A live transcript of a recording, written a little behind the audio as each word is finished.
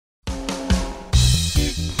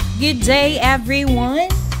Good day, everyone!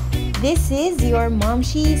 This is your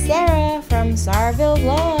Momshi Sarah from Sarville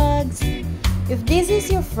Vlogs. If this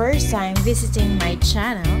is your first time visiting my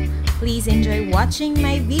channel, please enjoy watching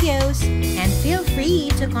my videos and feel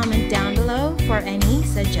free to comment down below for any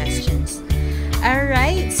suggestions.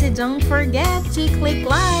 Alright, so don't forget to click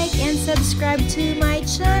like and subscribe to my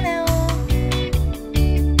channel.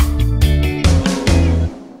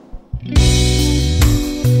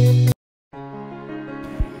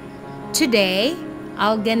 Today,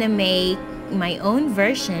 I'm gonna make my own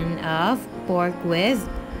version of pork with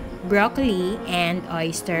broccoli and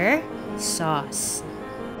oyster sauce.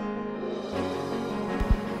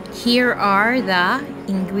 Here are the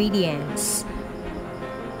ingredients.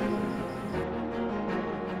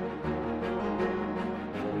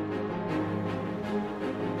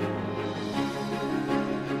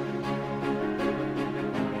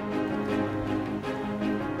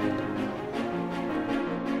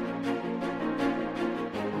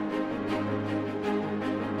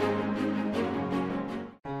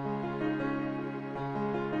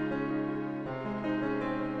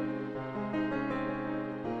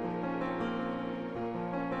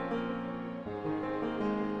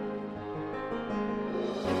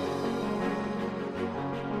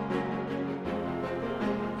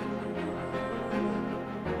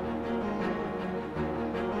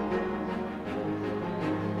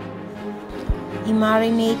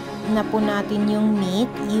 I-marinate na po natin yung meat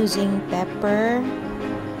using pepper,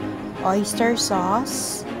 oyster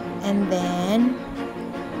sauce, and then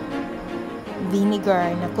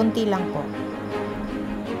vinegar na kunti lang po.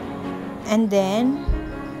 And then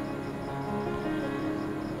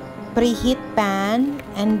preheat pan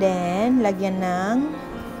and then lagyan ng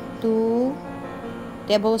 2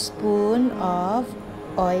 tablespoon of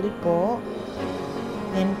oil po.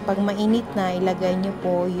 Then pag mainit na, ilagay nyo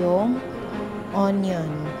po yung onion.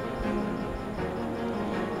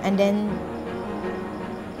 And then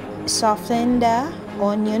soften the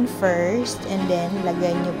onion first and then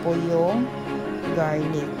lagay nyo po yung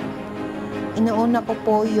garlic. Inuuna ko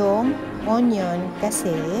po yung onion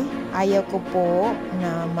kasi ayaw ko po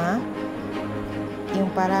na yung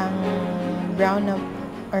parang brown na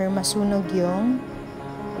or masunog yung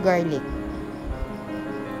garlic.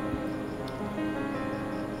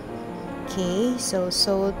 Okay, so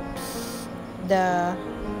the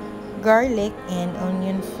garlic and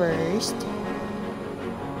onion first,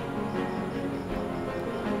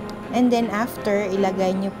 and then after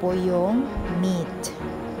ilagay nyo po yung meat.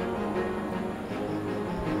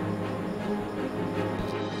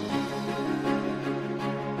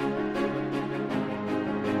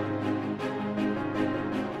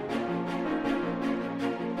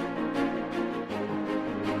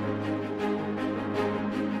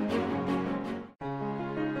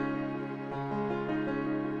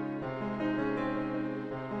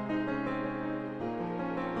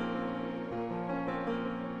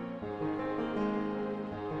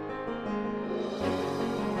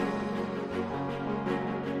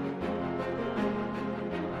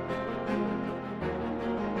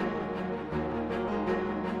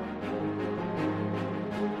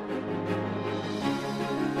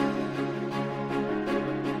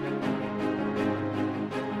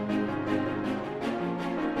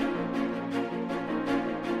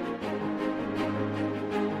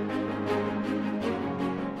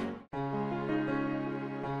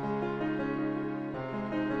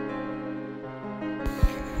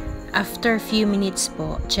 After few minutes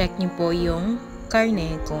po, check nyo po yung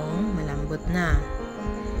karne kung malambot na.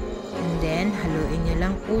 And then, haluin nyo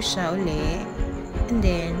lang po siya uli. And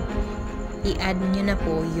then, i-add nyo na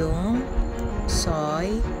po yung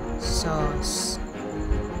soy sauce.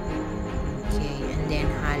 Okay, and then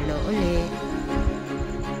halo uli.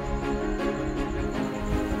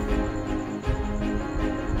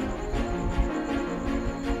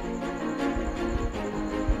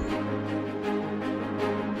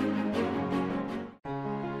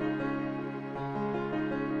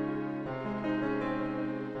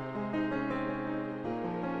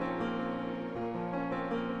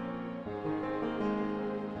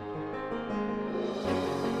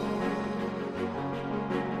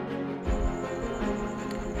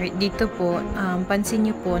 Right, dito po, pansin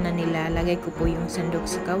nyo po na nilalagay ko po yung sandok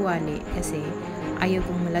sa kawali kasi ayaw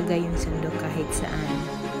kong malagay yung sandok kahit saan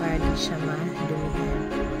para di siya madumihan.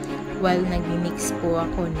 While nagmi-mix po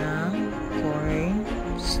ako ng corn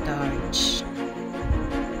starch.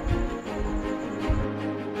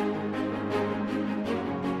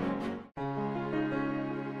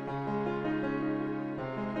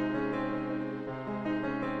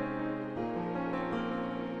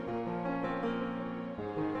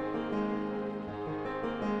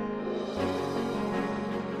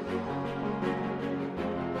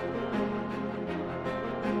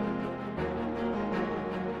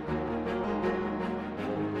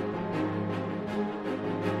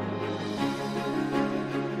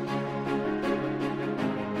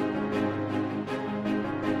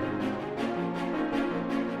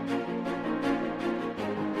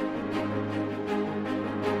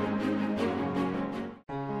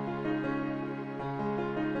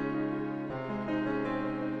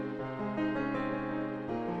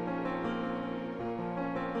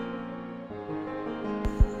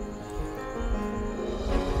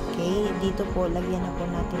 dito po, lagyan na po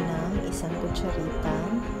natin ng isang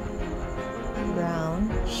kutsaritang brown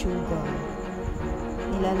sugar.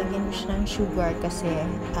 Nilalagyan ko siya ng sugar kasi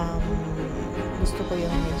gusto ko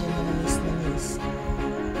yung medyo manamis-namis.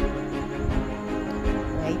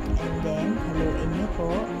 Right? And then, haluin niyo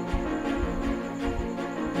po.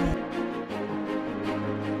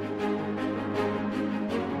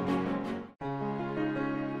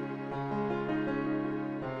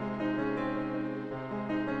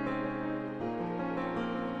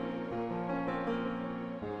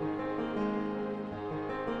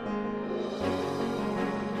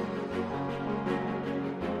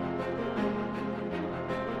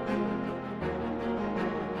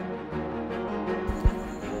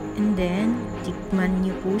 And then, tikman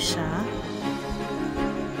niyo po siya.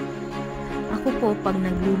 Ako po, pag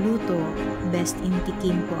nagluluto, best in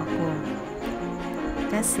tikim po ako.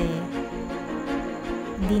 Kasi,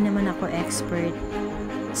 hindi naman ako expert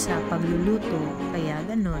sa pagluluto, kaya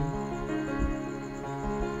ganun.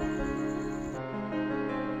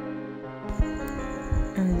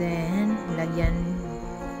 And then, lagyan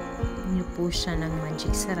niyo po siya ng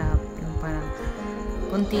magic sarap. Yung parang,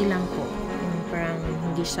 konti lang po. Parang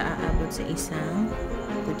hindi siya aabot sa isang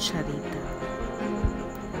kutsarita.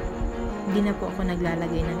 Hindi na po ako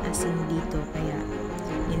naglalagay ng asin dito, kaya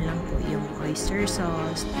yun lang po yung oyster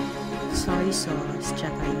sauce, soy sauce,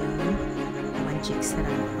 tsaka yung magic sarap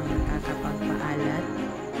ang nakakapagpaalat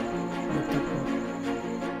dito po.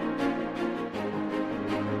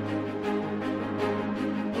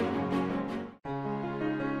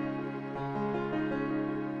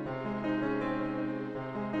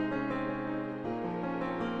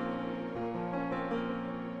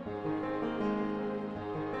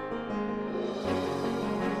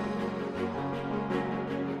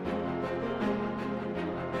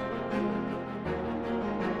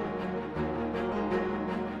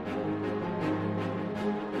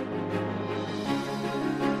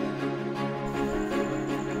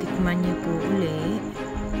 Tikman niyo po uli.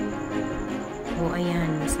 O ayan,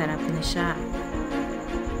 masarap na siya.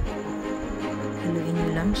 Haluin niyo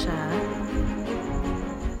lang siya.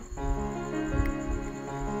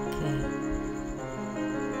 Okay.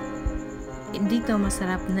 Dito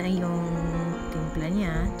masarap na yung timpla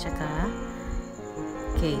niya. Tsaka,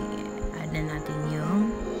 okay, add na natin yung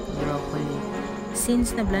broccoli.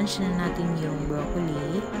 Since na-blanch na natin yung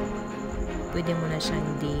broccoli, pwede mo na siyang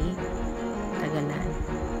tagalan.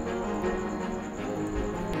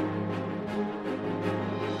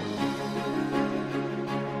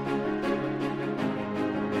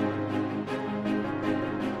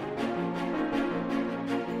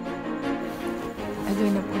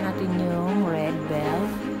 Lagyan na po natin yung red bell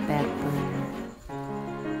pepper.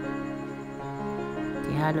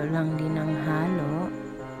 Ihalo lang din ng halo.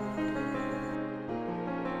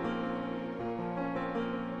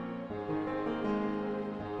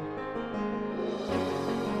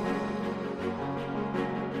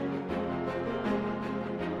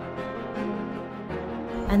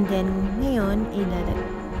 And then, ngayon,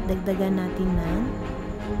 idadagdagan natin ng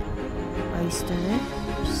oyster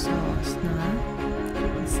sauce na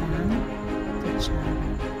isang kutsara. Okay.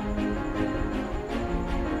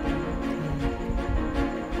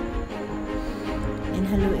 And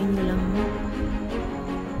haluin nyo lang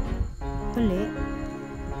ulit.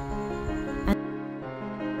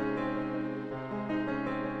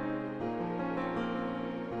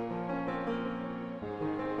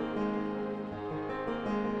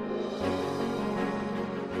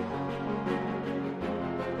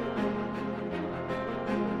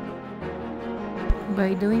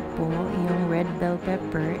 By the way po, yung red bell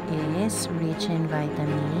pepper is rich in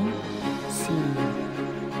vitamin C.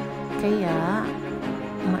 Kaya,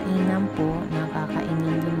 mainam po na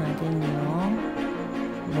kakainin din natin yung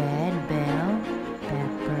red bell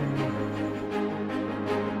pepper.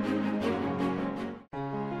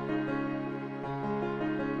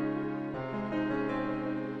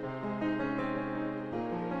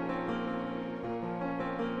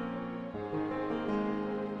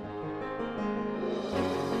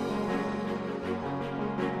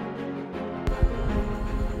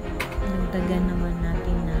 Dagdagan naman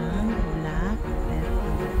natin ng black pepper.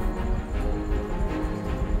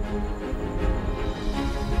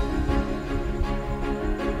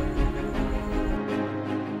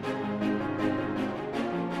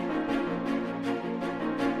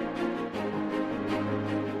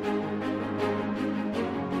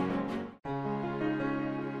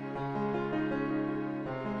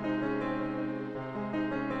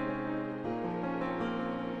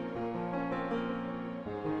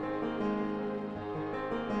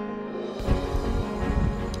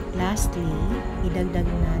 lastly, idagdag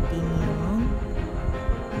natin yung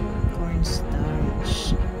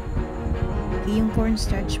cornstarch. Yung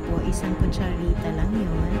cornstarch po, isang kutsarita lang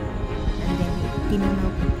yun. And then, tinunaw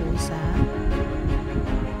ko po sa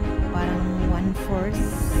parang 1/4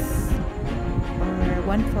 or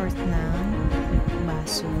 1/4 ng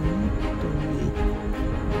basong tubig.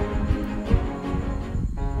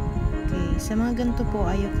 Okay, sa mga ganito po,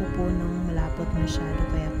 ayaw ko po nung malapot masyado,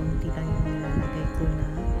 kaya kunti lang yung nilalagay ko na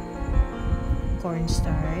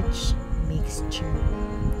cornstarch mixture.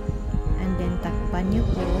 And then, takpan nyo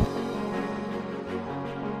po.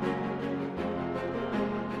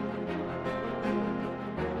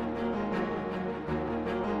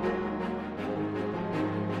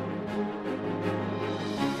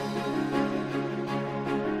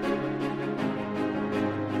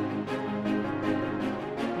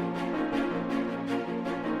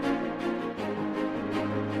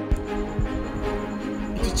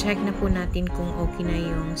 Check na po natin kung okay na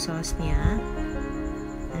yung sauce niya.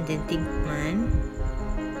 And then, tigman.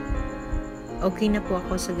 Okay na po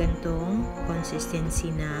ako sa gantong consistency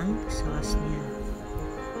ng sauce niya.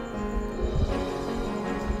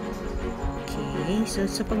 Okay. So,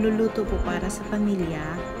 sa pagluluto po para sa pamilya,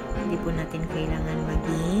 hindi po natin kailangan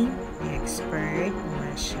maging expert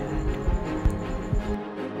masyado.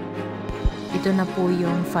 Ito na po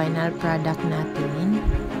yung final product natin.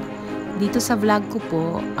 Dito sa vlog ko po,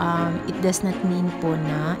 it does not mean po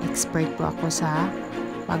na expert po ako sa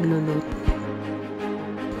pagluluto.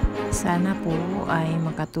 Sana po ay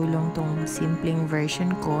makatulong tong simpleng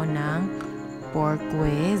version ko ng pork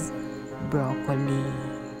with broccoli.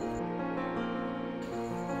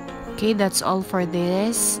 Okay, that's all for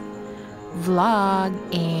this vlog,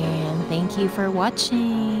 and thank you for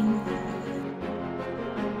watching.